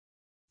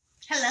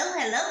Hello,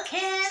 hello,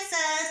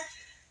 Kansas.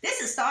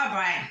 This is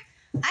Starbright.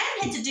 I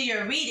am here to do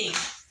your reading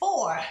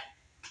for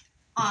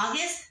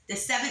August the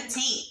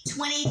 17th,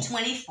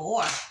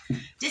 2024.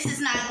 This is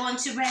not going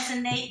to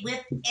resonate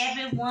with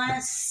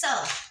everyone, so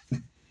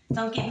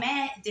don't get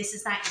mad. This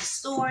is not your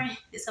story.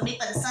 This is going to be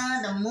for the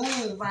sun, the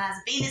moon, rise,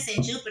 Venus,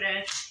 and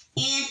Jupiter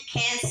in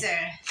Cancer.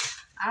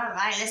 All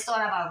right, let's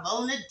start out by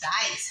rolling the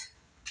dice.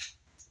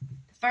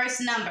 The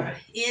first number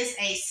is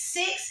a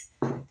 6.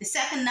 The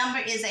second number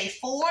is a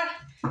 4.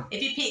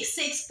 If you pick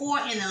 6, 4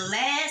 in the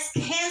last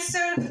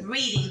Cancer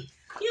reading,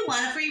 you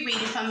want a free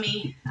reading from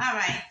me. All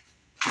right.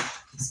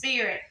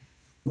 Spirit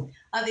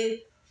of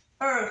the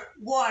earth,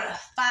 water,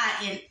 fire,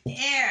 and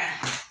air.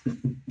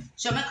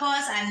 Show me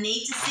cards I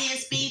need to see and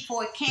speak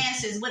for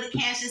Cancers. What the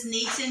Cancers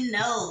need to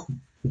know.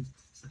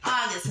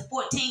 August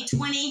 14,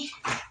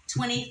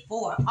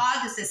 2024.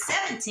 August the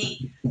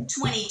 17th,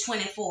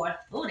 2024.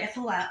 Oh, that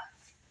flew out.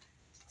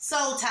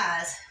 Soul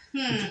ties.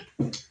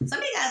 Some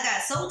of you guys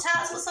got soul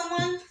ties with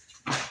someone.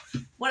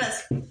 What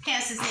else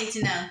Cancers need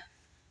to know?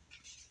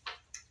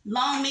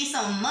 Loan me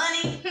some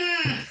money.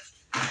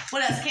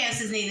 What else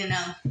Cancers need to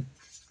know?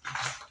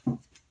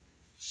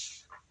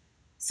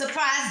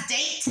 Surprise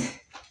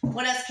date.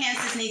 What else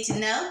Cancers need to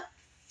know?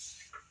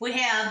 We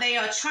have they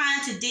are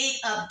trying to dig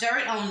up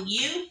dirt on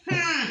you.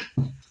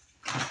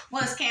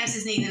 What else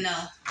Cancers need to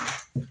know?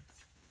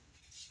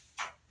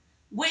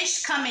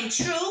 Wish coming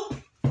true.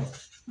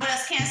 What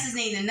else Cancers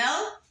need to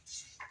know?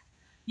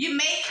 You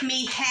make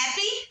me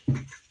happy.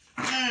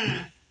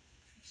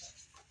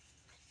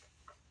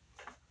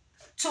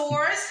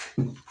 Taurus.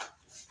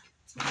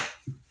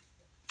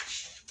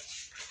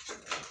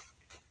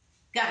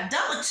 Got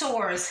double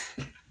Taurus.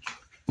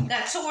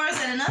 Got Taurus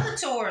and another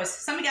Taurus.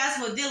 Some of you guys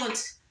will deal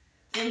with,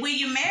 and will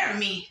you marry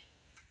me?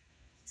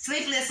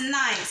 Sleepless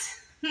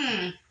nights.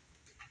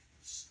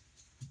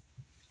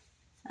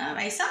 All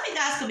right, some of you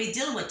guys could be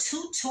dealing with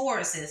 2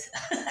 Tauruses.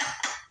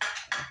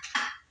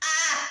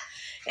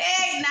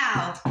 Hey,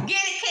 now,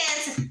 get it,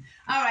 Cancer.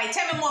 All right,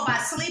 tell me more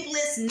about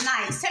sleepless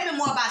nights. Tell me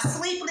more about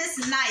sleepless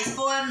nights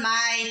for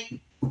my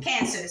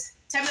Cancers.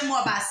 Tell me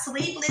more about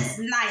sleepless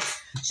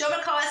nights. Show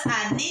me cards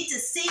I need to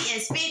see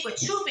and speak with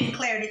truth and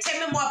clarity. Tell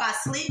me more about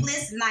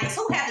sleepless nights.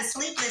 Who having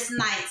sleepless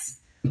nights?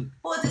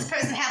 Who is this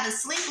person having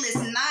sleepless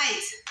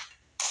nights?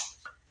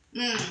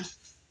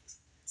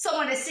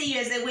 Someone that see you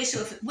as their wish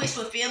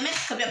fulfillment.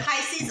 Could be a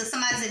Pisces or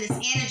somebody's in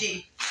this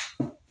energy.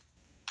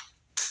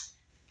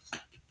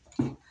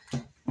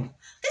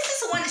 This is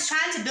someone that's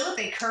trying to build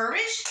their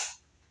courage.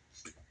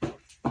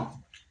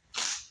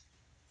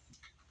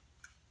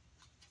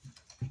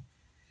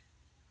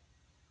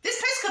 This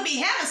person could be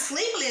having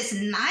sleepless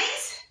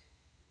nights.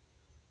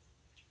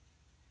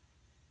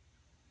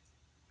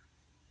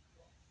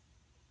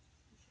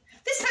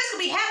 This person could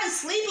be having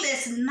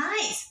sleepless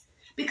nights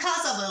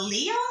because of a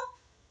Leo.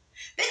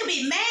 They could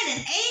be mad and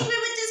angry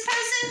with this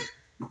person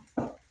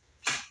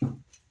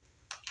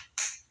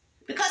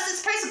because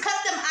this person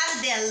cut them out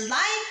of their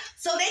life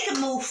so they can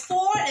move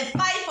forward and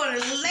fight for a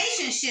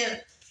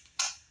relationship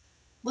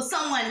with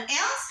someone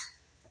else.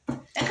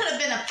 It could have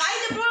been a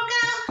fight that broke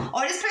out,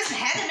 or this person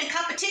had them in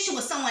competition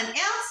with someone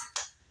else.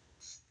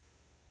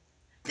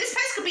 This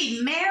person could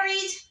be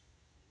married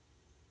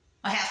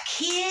or have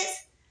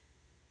kids.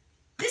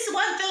 This is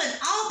one feeling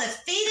all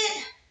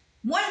defeated,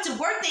 wanting to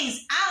work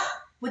things out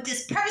with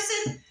this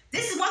person.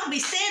 This is one could be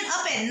staying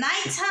up at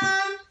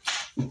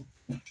nighttime,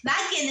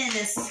 not getting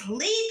into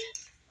sleep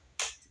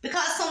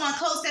because someone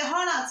closed their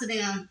heart out to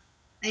them.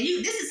 And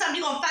this is something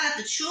you're going to find out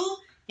the truth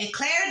and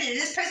clarity that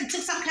this person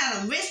took some kind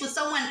of risk with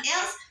someone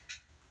else.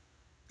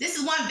 This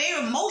is one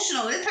very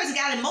emotional. This person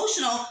got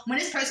emotional when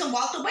this person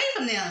walked away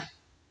from them.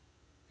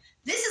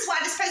 This is why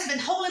this person's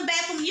been holding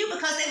back from you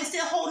because they were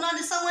still holding on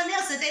to someone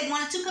else that they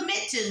wanted to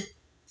commit to.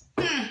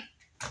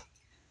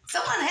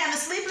 Someone having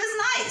sleepless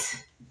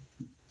nights.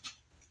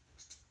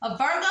 A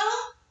Virgo,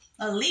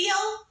 a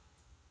Leo,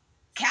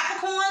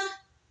 Capricorn,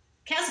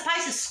 Cancer,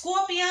 Pisces,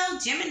 Scorpio,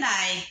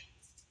 Gemini,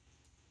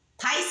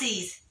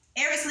 Pisces,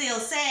 Aries, Leo,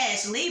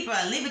 Sag, Libra,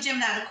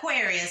 Gemini,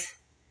 Aquarius,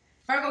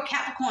 Virgo,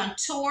 Capricorn,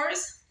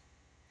 Taurus,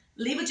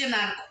 Libra,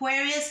 Gemini,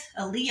 Aquarius,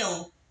 a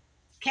Leo,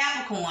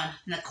 Capricorn,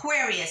 an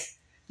Aquarius,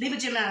 Libra,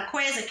 Gemini,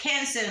 Aquarius, a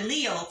Cancer,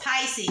 Leo,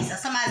 Pisces, or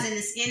somebody's in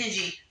this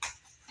energy.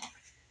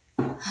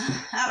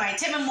 All right,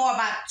 tell me more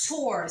about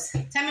Taurus.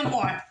 Tell me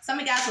more. Some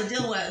of you guys will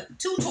deal with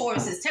 2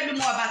 Tauruses. Tell me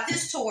more about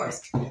this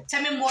Taurus.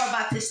 Tell me more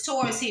about this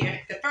Taurus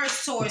here. The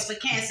first Taurus for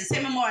Cancer.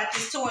 Tell me more about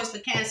this Taurus for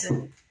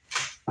Cancer.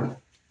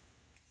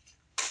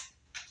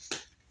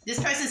 This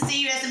person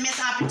see you as a missed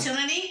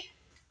opportunity.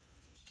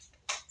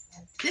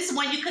 This is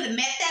when you could have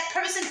met that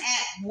person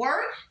at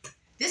work.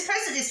 This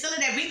person is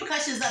feeling the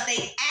repercussions of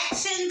their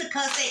action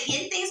because they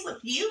end things with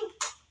you.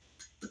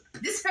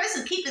 This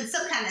person keeping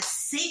some kind of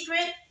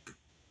secret.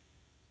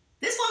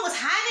 This one was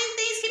hiding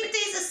things, keeping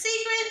things a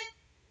secret.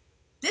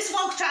 This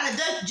one was trying to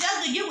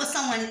juggle you with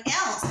someone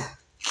else.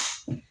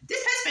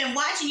 This person been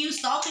watching you,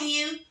 stalking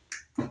you.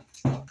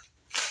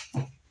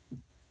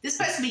 This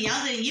person be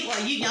younger than you, or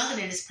you younger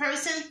than this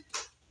person.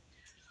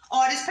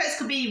 Or this person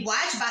could be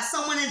watched by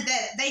someone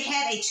that they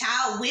had a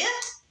child with.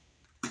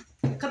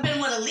 Could have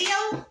been with a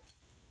Leo.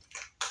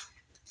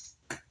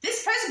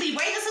 This person be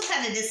waiting for some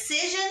kind of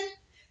decision.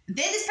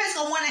 Then this person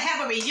gonna want to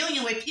have a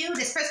reunion with you.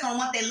 This person gonna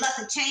want their luck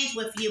to change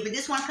with you. But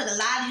this one could have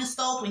lied to you,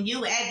 stole from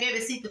you, and act very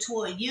deceitful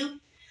toward you.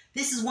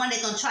 This is one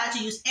that's gonna try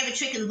to use every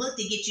trick in the book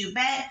to get you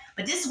back.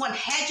 But this one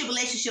had your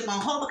relationship on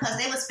hold because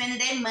they were spending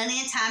their money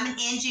and time and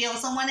energy on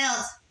someone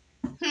else.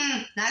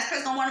 Now this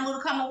person gonna want to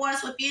move to common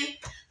waters with you.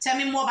 Tell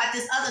me more about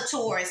this other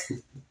Taurus.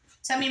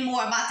 Tell me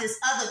more about this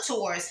other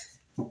Taurus.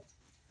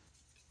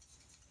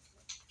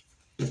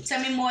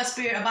 Tell me more,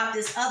 Spirit, about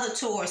this other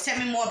Taurus. Tell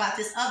me more about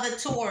this other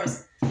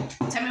Taurus.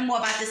 Tell me more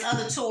about this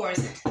other Taurus.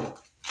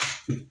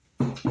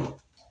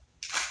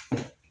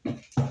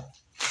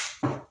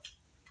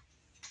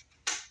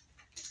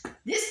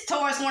 This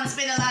Taurus want to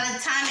spend a lot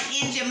of time and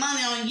energy and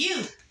money on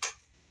you.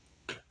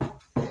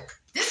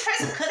 This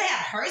person could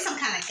have heard some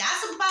kind of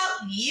gossip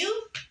about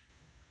you.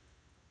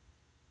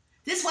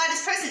 This is why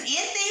this person ends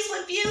things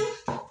with you.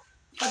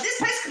 But this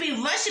person could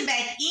be rushing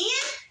back in.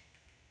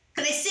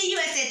 Because they see you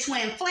as their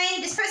twin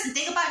flame. This person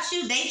think about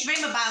you. They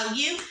dream about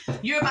you.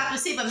 You're about to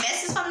receive a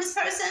message from this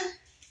person.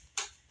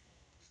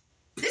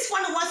 This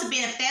one who wants to be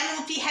in a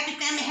family with you. Happy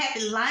family,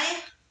 happy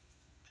life.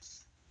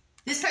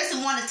 This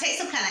person wants to take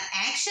some kind of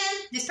action.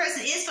 This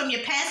person is from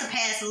your past or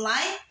past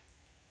life.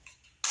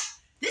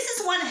 This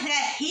is one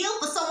that healed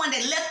for someone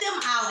that left them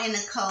out in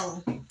the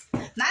cold.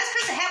 Now, this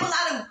person have a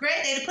lot of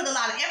regret. They put a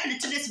lot of effort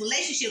into this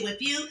relationship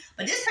with you.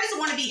 But this person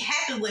want to be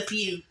happy with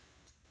you.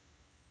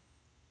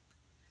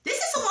 This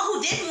is someone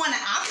who didn't want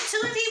an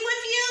opportunity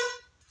with you.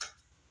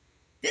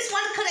 This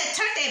one could have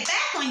turned their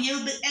back on you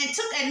and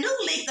took a new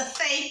leap of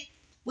faith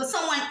with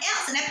someone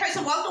else, and that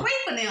person walked away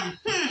from them.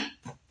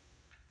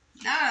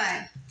 All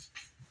right.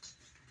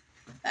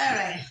 All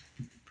right.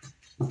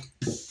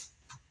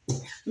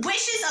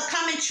 Wishes are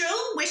coming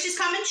true. Wishes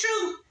coming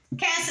true.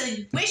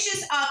 Cancer,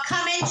 wishes are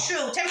coming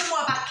true. Tell me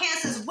more about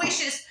Cancer's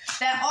wishes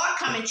that are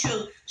coming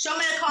true. Show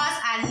me the cards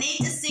I need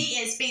to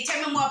see and speak.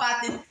 Tell me more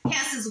about the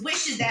Cancer's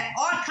wishes that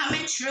are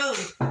coming true.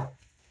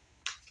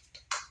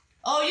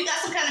 Oh, you got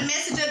some kind of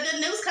message or good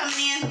news coming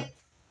in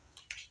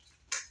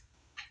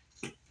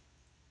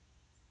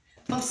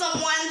from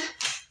someone.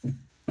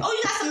 Oh,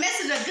 you got some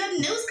message or good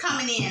news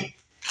coming in.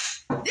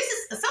 This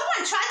is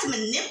someone trying to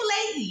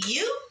manipulate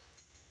you.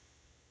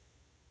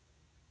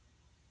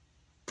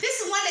 This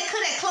is one that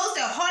could have closed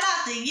their heart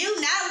out to you.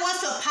 Now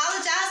wants to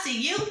apologize to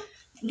you.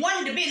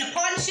 Wanted to be in a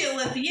partnership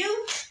with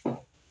you.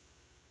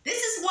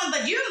 This is one,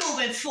 but you're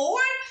moving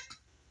forward.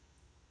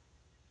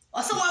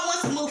 Or someone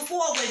wants to move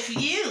forward with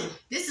you.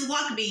 This is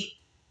one could be.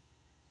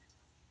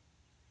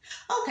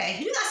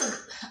 Okay, you got some.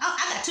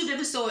 I got two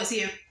different stories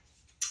here.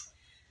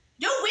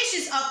 Your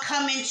wishes are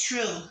coming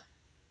true.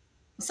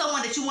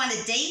 Someone that you want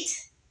to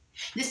date.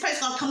 This person's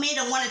gonna come in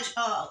and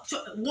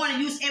want to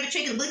use every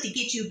trick in the book to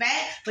get you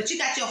back, but you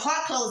got your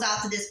heart closed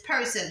out to this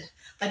person.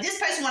 But this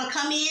person want to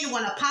come in,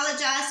 want to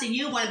apologize to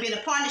you, want to be in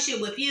a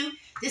partnership with you.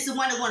 This is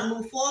one that want to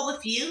move forward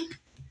with you.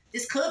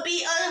 This could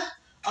be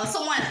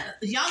someone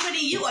younger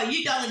than you, or you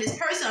younger than this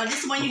person, or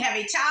this is when you have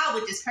a child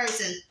with this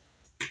person.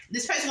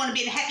 This person want to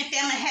be in a happy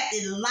family,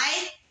 happy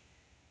life.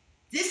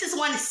 This is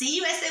one to see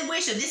you as they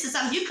wish, or this is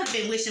something you could have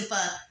been wishing for.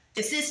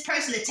 It's this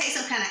person to take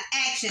some kind of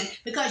action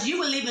because you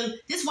were leaving.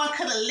 This one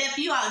could have left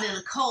you out in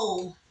the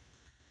cold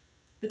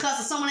because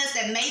of someone else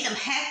that made them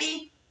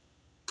happy.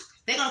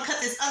 They're going to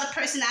cut this other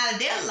person out of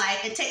their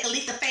life and take a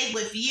leap of faith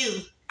with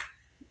you.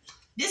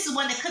 This is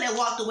one that could have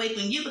walked away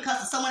from you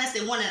because of someone else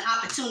they wanted an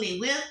opportunity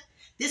with.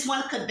 This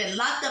one could have been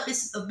locked up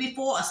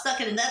before or stuck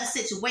in another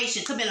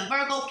situation. Could have been a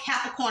Virgo,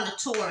 Capricorn, or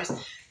Taurus.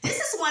 This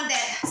is one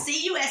that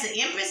see you as an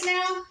Empress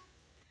now.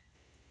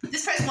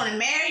 This person want to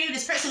marry you.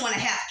 This person want to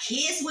have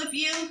kids with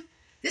you.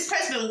 This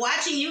person been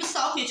watching you,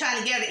 stalking you,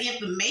 trying to gather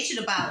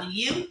information about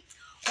you.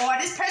 Or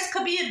this person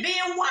could be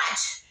being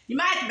watched. You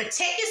might have to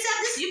protect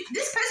yourself.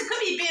 This person could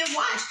be being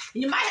watched.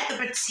 And you might have to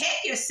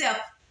protect yourself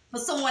for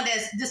someone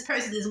this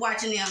person is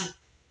watching them.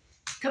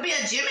 Could be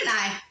a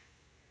Gemini.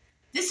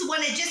 This is one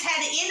that just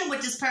had to end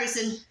with this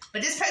person.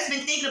 But this person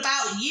been thinking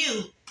about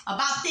you.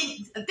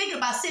 Thinking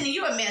about sending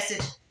you a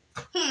message.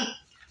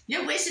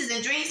 Your wishes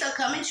and dreams are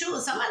coming true.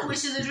 Somebody's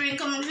wishes and dreams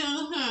coming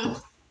true.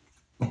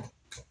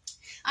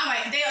 All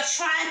right, they are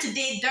trying to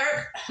dig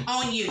dirt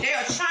on you. They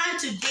are trying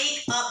to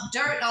dig up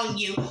dirt on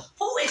you.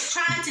 Who is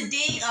trying to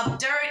dig up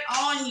dirt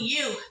on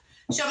you?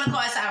 Show me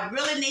cards I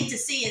really need to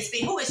see and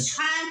speak. Who is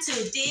trying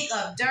to dig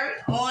up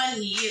dirt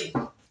on you?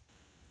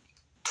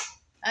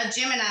 A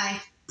Gemini.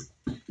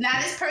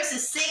 Now this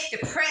person's sick,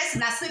 depressed,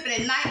 not sleeping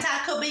at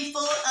nighttime, could be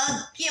full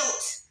of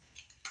guilt.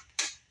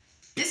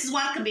 This is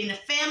one could be in the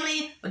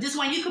family, but this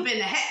one you could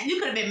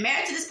have been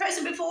married to this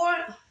person before.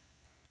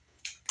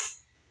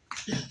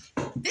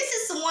 This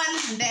is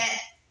someone that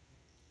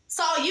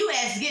saw you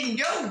as getting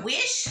your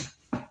wish.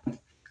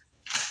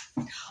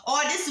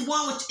 Or this is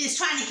one which is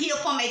trying to heal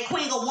from a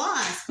Queen of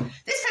Wands.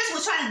 This person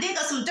was trying to dig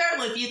up some dirt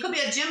with you. It could be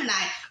a Gemini.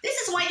 This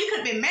is one you could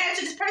have been married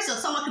to this person, or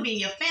someone could be in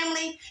your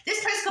family.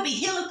 This person could be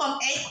healing from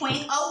a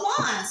Queen of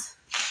Wands.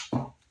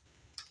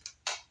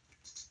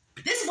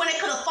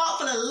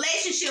 a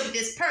relationship with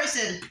this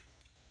person,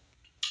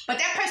 but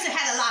that person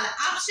had a lot of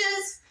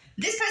options.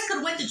 This person could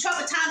have went through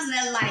troubled times in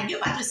their life. You're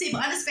about to receive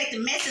an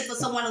unexpected message for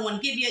someone who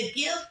want to give you a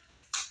gift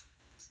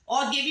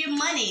or give you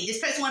money. This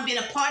person want to be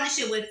in a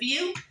partnership with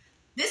you.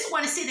 This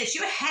one to see that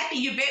you're happy,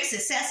 you're very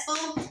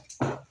successful,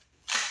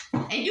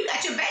 and you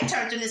got your back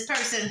turned to this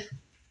person.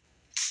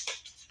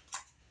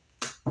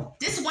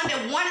 This one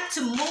that wanted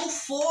to move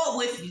forward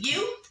with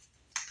you.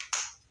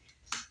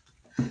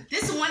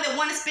 This is one that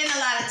want to spend a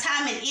lot of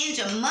time and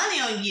energy and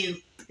money on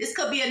you. This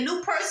could be a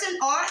new person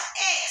or an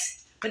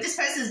ex, but this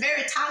person is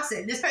very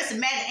toxic. This person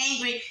is mad and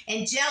angry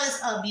and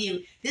jealous of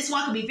you. This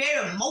one could be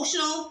very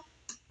emotional.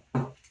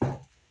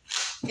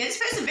 Yeah, this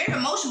person is very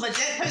emotional, but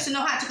that person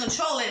know how to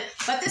control it.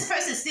 But this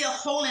person is still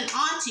holding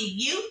on to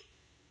you.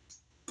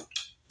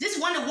 This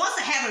one that wants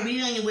to have a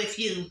reunion with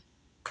you.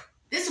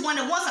 This is one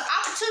that wants an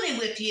opportunity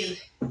with you.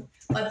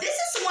 But this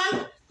is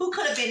one who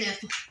could have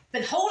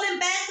been holding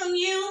back from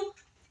you.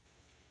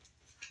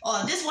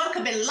 Or this one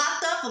could have been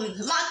locked up.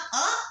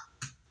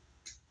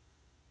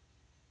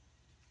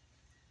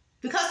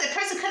 Because that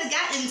person could have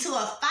gotten into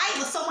a fight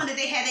with someone that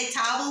they had a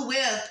trouble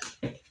with.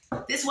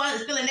 This one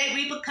is feeling the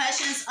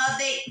repercussions of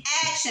their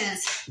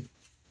actions.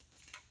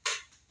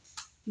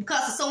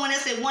 Because of someone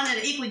else they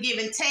wanted to equally give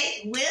and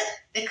take with.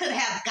 They could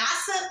have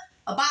gossip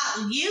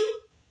about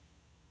you.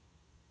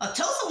 Or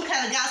told some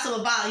kind of gossip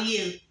about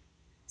you.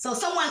 So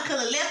someone could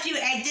have left you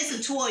and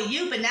distant toward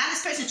you, but now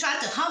this person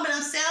tried to humble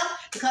themselves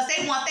because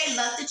they want their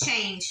luck to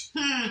change.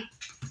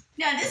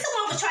 Now this is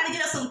one was trying to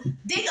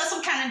dig up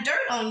some kind of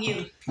dirt on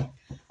you.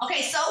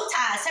 Okay, soul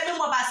ties. Tell me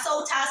more about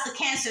soul ties for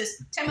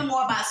Cancers. Tell me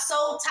more about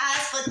soul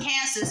ties for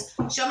Cancers.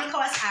 Show me the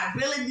cards I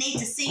really need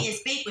to see and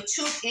speak with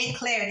truth and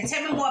clarity.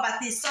 Tell me more about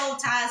these soul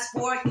ties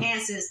for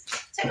Cancers.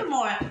 Tell me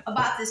more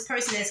about this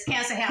person that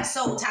Cancer has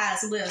soul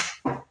ties with.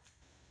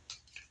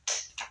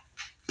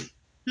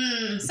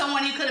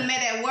 Someone you could have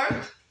met at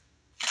work.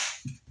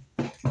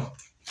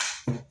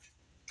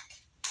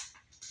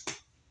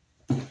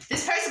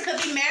 This person could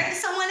be married to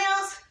someone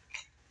else.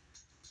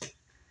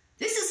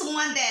 This is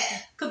someone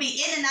that could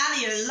be in and out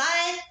of your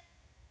life,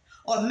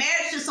 or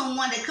married to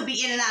someone that could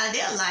be in and out of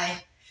their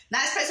life. Now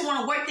this person want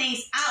to work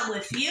things out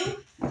with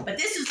you, but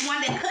this is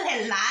one that could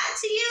have lied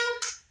to you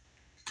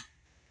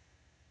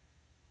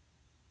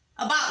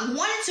about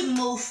wanting to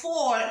move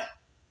forward.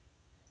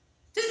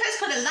 This person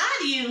could have lied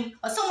to you,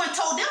 or someone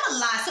told them a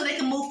lie so they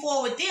can move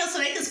forward with them, so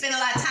they can spend a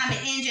lot of time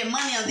and energy and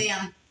money on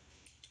them.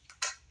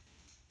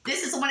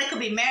 This is someone that could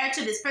be married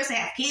to. This person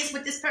have kids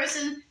with this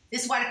person.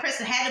 This is why the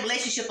person had a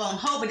relationship on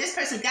hold, but this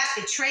person got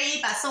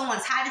betrayed by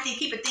someone's hiding things,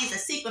 keeping things a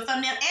secret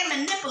from them, and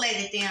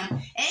manipulated them,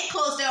 and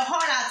closed their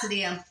heart out to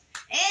them,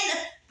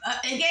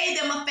 and gave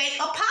them a fake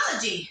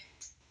apology.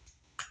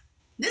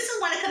 This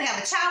is one that could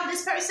have a child with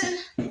this person,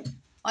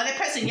 or that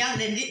person younger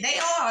than they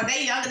are, or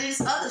they younger than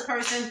this other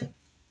person.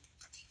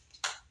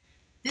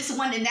 This is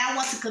one that now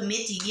wants to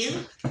commit to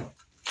you.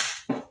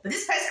 But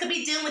this person could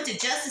be dealing with the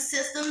justice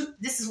system.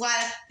 This is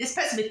why this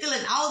person be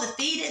feeling all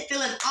defeated,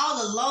 feeling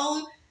all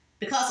alone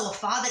because of a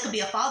father. It could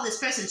be a father, this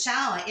person's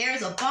child, or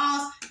heirs or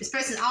bonds. This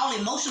person is all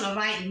emotional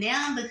right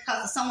now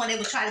because of someone they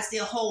would try to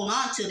still hold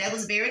on to that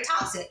was very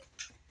toxic.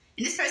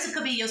 And this person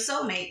could be your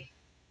soulmate.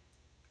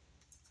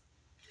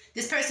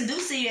 This person do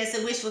see you as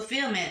a wish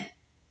fulfillment.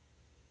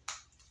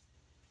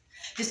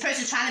 This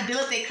person trying to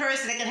build up their courage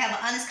so they can have an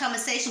honest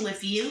conversation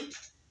with you.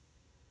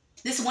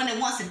 This is one that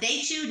wants to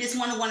date you. This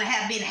one that want to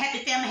be in a happy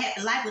family,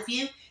 happy life with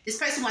you. This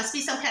person wants to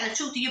speak some kind of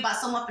truth to you about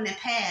someone from their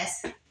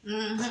past.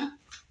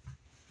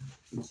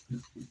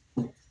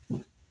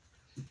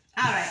 All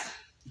right.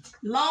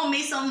 Loan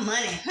me some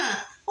money.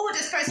 Who would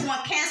this person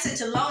want Cancer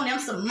to loan them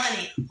some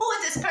money? Who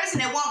is this person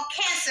that want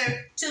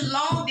Cancer to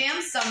loan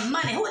them some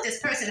money? Who is this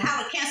person?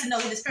 How would Cancer know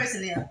who this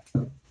person is?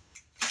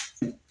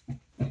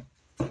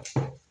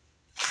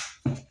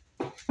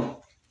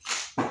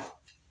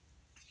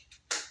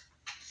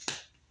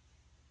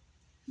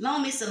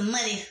 Loan me some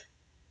money.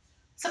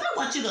 Somebody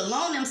wants you to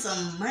loan them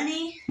some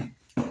money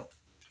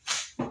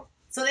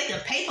so they can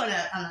pay for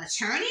an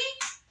attorney?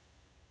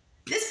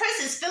 This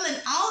person is feeling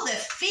all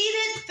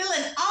defeated,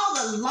 feeling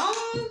all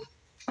alone.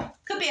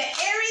 Could be an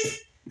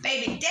Aries,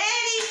 baby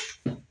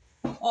daddy,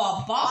 or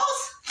a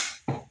boss.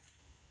 Or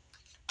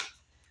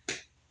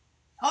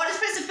this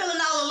person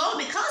feeling all alone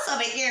because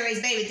of an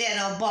Aries, baby daddy,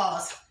 or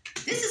boss.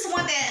 This is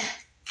one that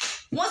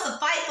wants to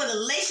fight for the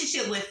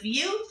relationship with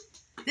you.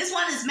 This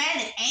one is mad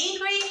and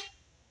angry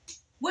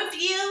with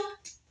you.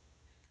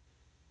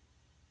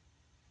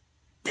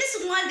 This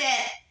is one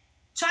that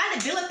trying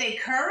to build up their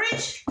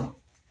courage.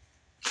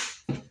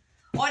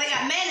 Or they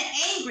got mad and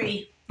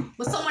angry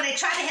with someone they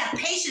tried to have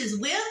patience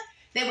with.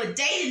 They were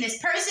dating this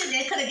person.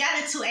 They could have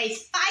gotten into a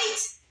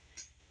fight.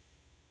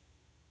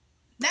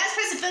 Now this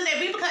person feeling the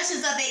repercussions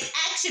of their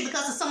action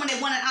because of someone they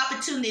wanted an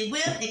opportunity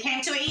with. It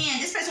came to an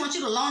end. This person wants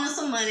you to loan them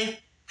some money.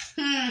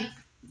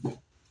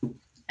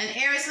 An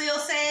Aries, Leo,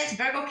 Sag,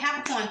 Virgo,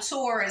 Capricorn,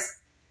 Taurus,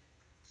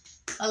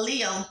 a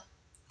Leo.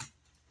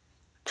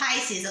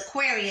 Pisces,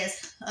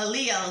 Aquarius,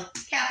 Leo,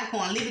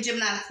 Capricorn, Libra,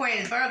 Gemini,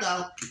 Aquarius,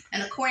 Virgo,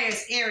 and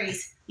Aquarius,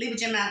 Aries, Libra,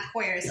 Gemini,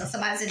 Aquarius. So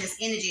somebody's in this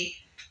energy.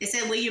 They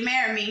said, will you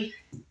marry me?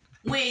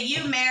 Will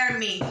you marry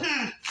me?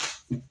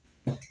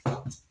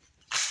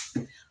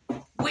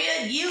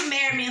 Will you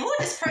marry me? Who is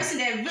this person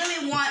that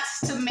really wants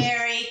to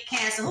marry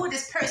Cancer? Who is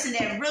this person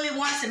that really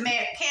wants to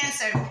marry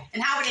Cancer?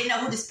 And how would they know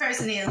who this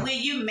person is? Will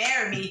you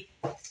marry me?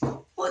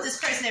 Who is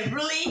this person that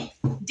really,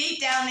 deep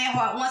down in their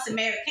heart, wants to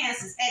marry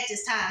Cancers at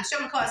this time?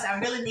 Show me cards I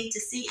really need to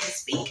see and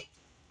speak.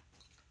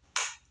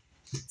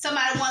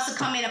 Somebody wants to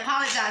come in and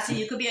apologize to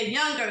you. It could be a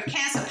younger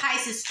Cancer,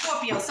 Pisces,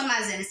 Scorpio.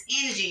 Somebody's in this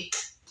energy.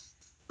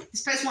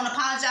 This person want to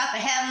apologize for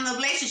having a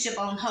relationship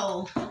on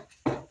hold.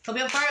 Could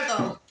be a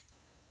Virgo.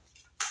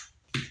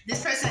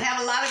 This person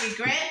have a lot of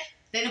regret.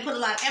 They didn't put a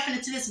lot of effort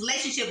into this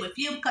relationship with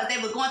you because they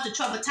were going through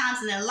troubled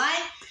times in their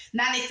life.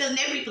 Now they feeling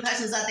their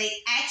repercussions of their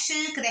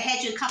action because they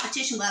had you in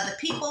competition with other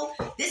people.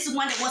 This is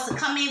one that wants to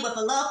come in with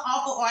a love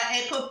offer or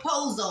a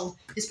proposal.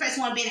 This person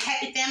want to be in a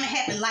happy family,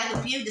 happy life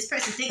with you. This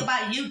person think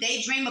about you.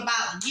 They dream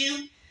about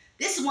you.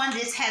 This is one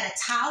that's had a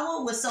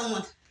tower with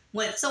someone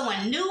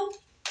new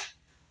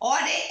or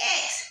their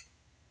ex.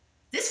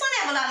 This one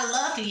have a lot of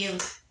love for you.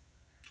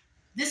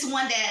 This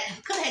one that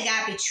could have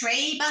got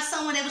betrayed by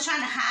someone that was trying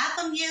to hide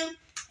from you,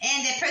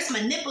 and that person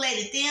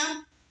manipulated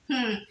them.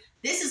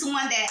 This is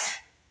one that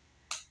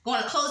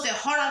going to close their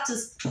heart out to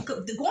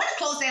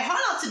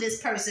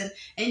this person.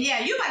 And yeah,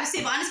 you're about to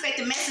receive an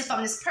unexpected message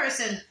from this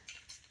person.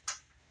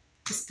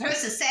 This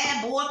person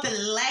sad, bored,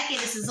 feeling lacking.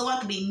 This is one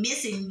could be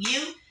missing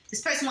you.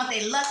 This person wants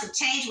their luck to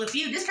change with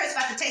you. This person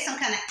about to take some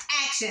kind of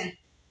action.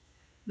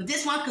 But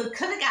this one could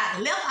have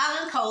got left out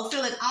in the cold,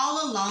 feeling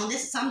all alone.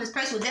 This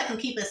person will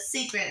definitely keep a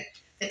secret.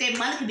 That their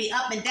money could be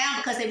up and down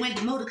because they went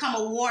to move to come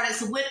a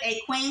waters with a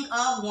Queen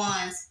of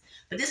Wands.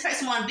 But this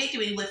person won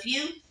victory with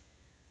you.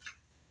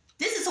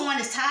 This is someone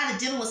that's tired of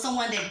dealing with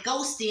someone that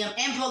ghosted them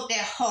and broke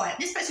their heart.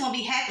 This person won't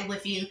be happy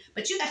with you,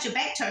 but you got your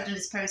back turned to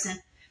this person.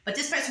 But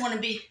this person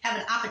want to have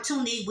an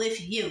opportunity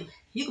with you.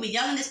 You could be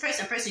younger than this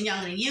person, a person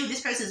younger than you. This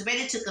person is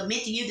ready to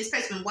commit to you. This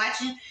person been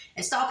watching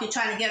and stalking,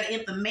 trying to gather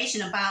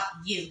information about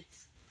you.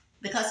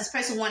 Because this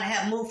person want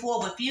to move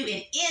forward with you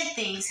and end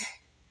things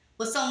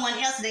with someone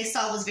else they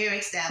saw was very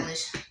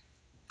established.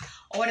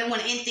 Or they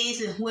want to end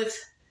things with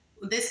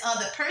this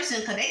other person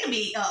because they can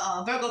be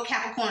Virgo,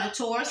 Capricorn, or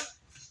Taurus.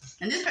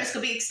 And this person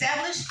could be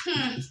established.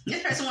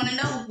 This person want to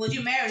know, would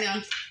you marry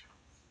them?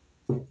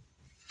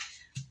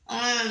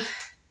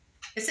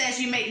 It says,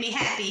 you make me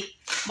happy.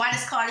 Why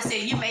this card is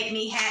saying, you make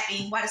me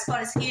happy? Why this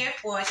card is here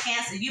for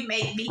Cancer? You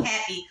make me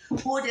happy.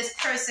 Who is this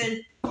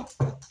person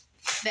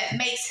that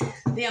makes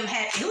them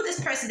happy? Who is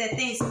this person that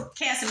thinks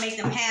Cancer make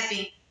them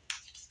happy?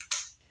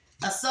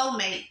 A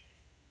soulmate.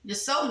 Your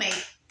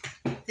soulmate.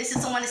 This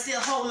is someone that's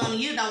still holding on to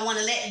you, don't want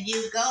to let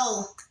you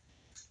go.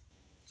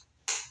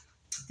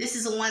 This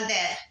is the one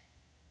that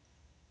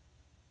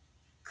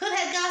could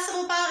have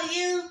gossip about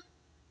you.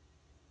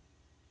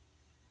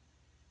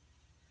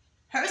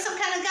 Heard some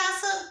kind of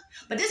gossip.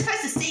 But this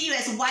person see you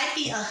as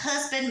wifey or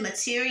husband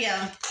material.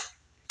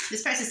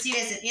 This person see you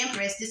as an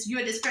empress.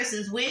 You're this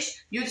person's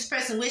wish. You're this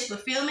person's wish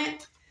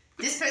fulfillment.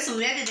 This person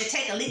ready to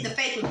take a leap of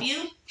faith with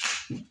you.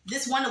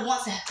 This one that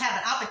wants to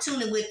have an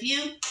opportunity with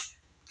you.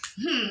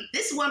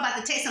 This is one about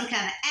to take some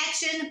kind of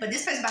action, but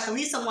this person about to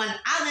leave someone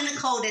out in the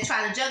cold that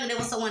try to juggle it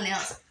with someone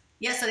else.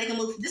 Yeah, so they can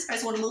move. This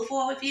person want to move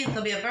forward with you. It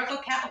could be a Virgo,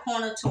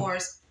 Capricorn, or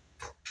Taurus.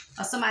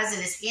 Or somebody's in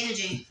this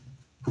energy.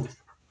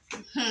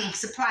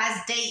 Surprise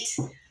date.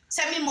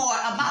 Tell me more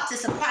about the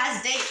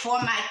surprise date for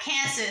my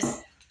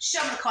Cancers.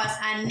 Show me the cards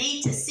I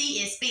need to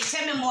see and speak.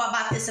 Tell me more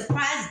about the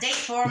surprise date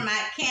for my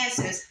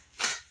Cancers.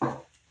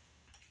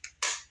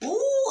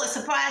 Ooh, a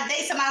surprise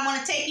date. Somebody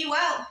want to take you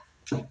out.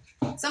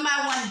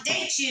 Somebody want to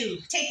date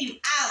you, take you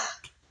out.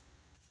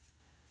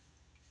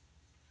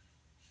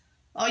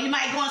 Or you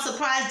might go on a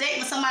surprise date,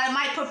 but somebody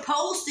might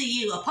propose to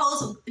you.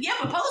 Propose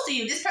to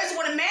you. This person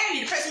want to marry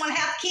you. The person want to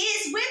have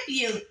kids with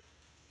you.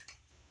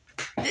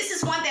 This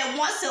is one that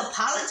wants to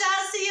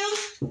apologize to you.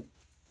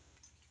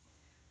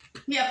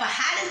 Yeah, for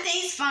hiding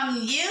things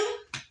from you.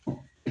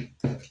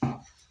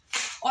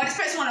 Or this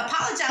person want to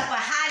apologize for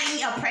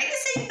hiding a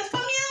pregnancy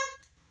from you.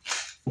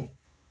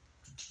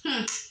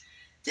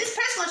 This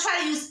person gonna try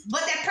to use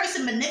what that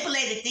person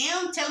manipulated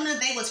them, telling them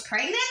they was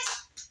pregnant.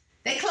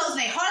 They closing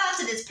their heart out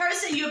to this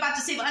person. You're about to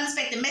receive an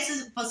unexpected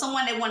message from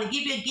someone that want to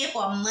give you a gift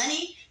or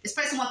money. This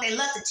person want their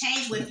luck to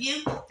change with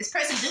you. This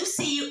person do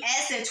see you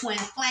as their twin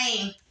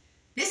flame.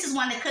 This is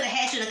one that could have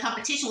had you in a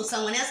competition with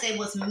someone else that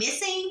was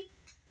missing.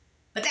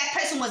 But that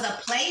person was a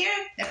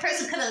player. That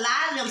person could have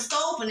lied to them,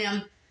 stole from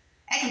them,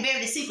 acting very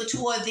deceitful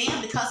toward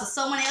them because of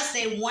someone else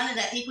they wanted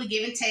an equal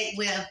give and take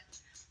with.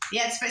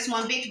 Yeah, this person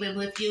want victory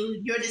with you.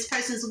 You're this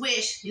person's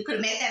wish. You could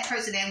have met that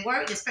person at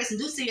work. This person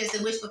do see you as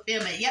the wish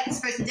fulfillment. Yep, this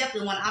person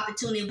definitely want an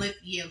opportunity with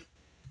you.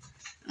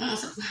 All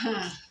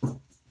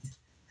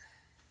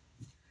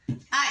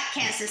right,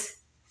 Cancers.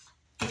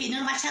 If you're new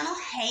to my channel,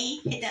 hey,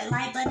 hit that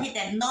like button, hit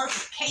that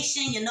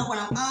notification. You know when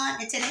I'm on.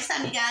 Until next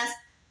time, you guys.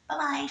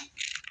 Bye-bye.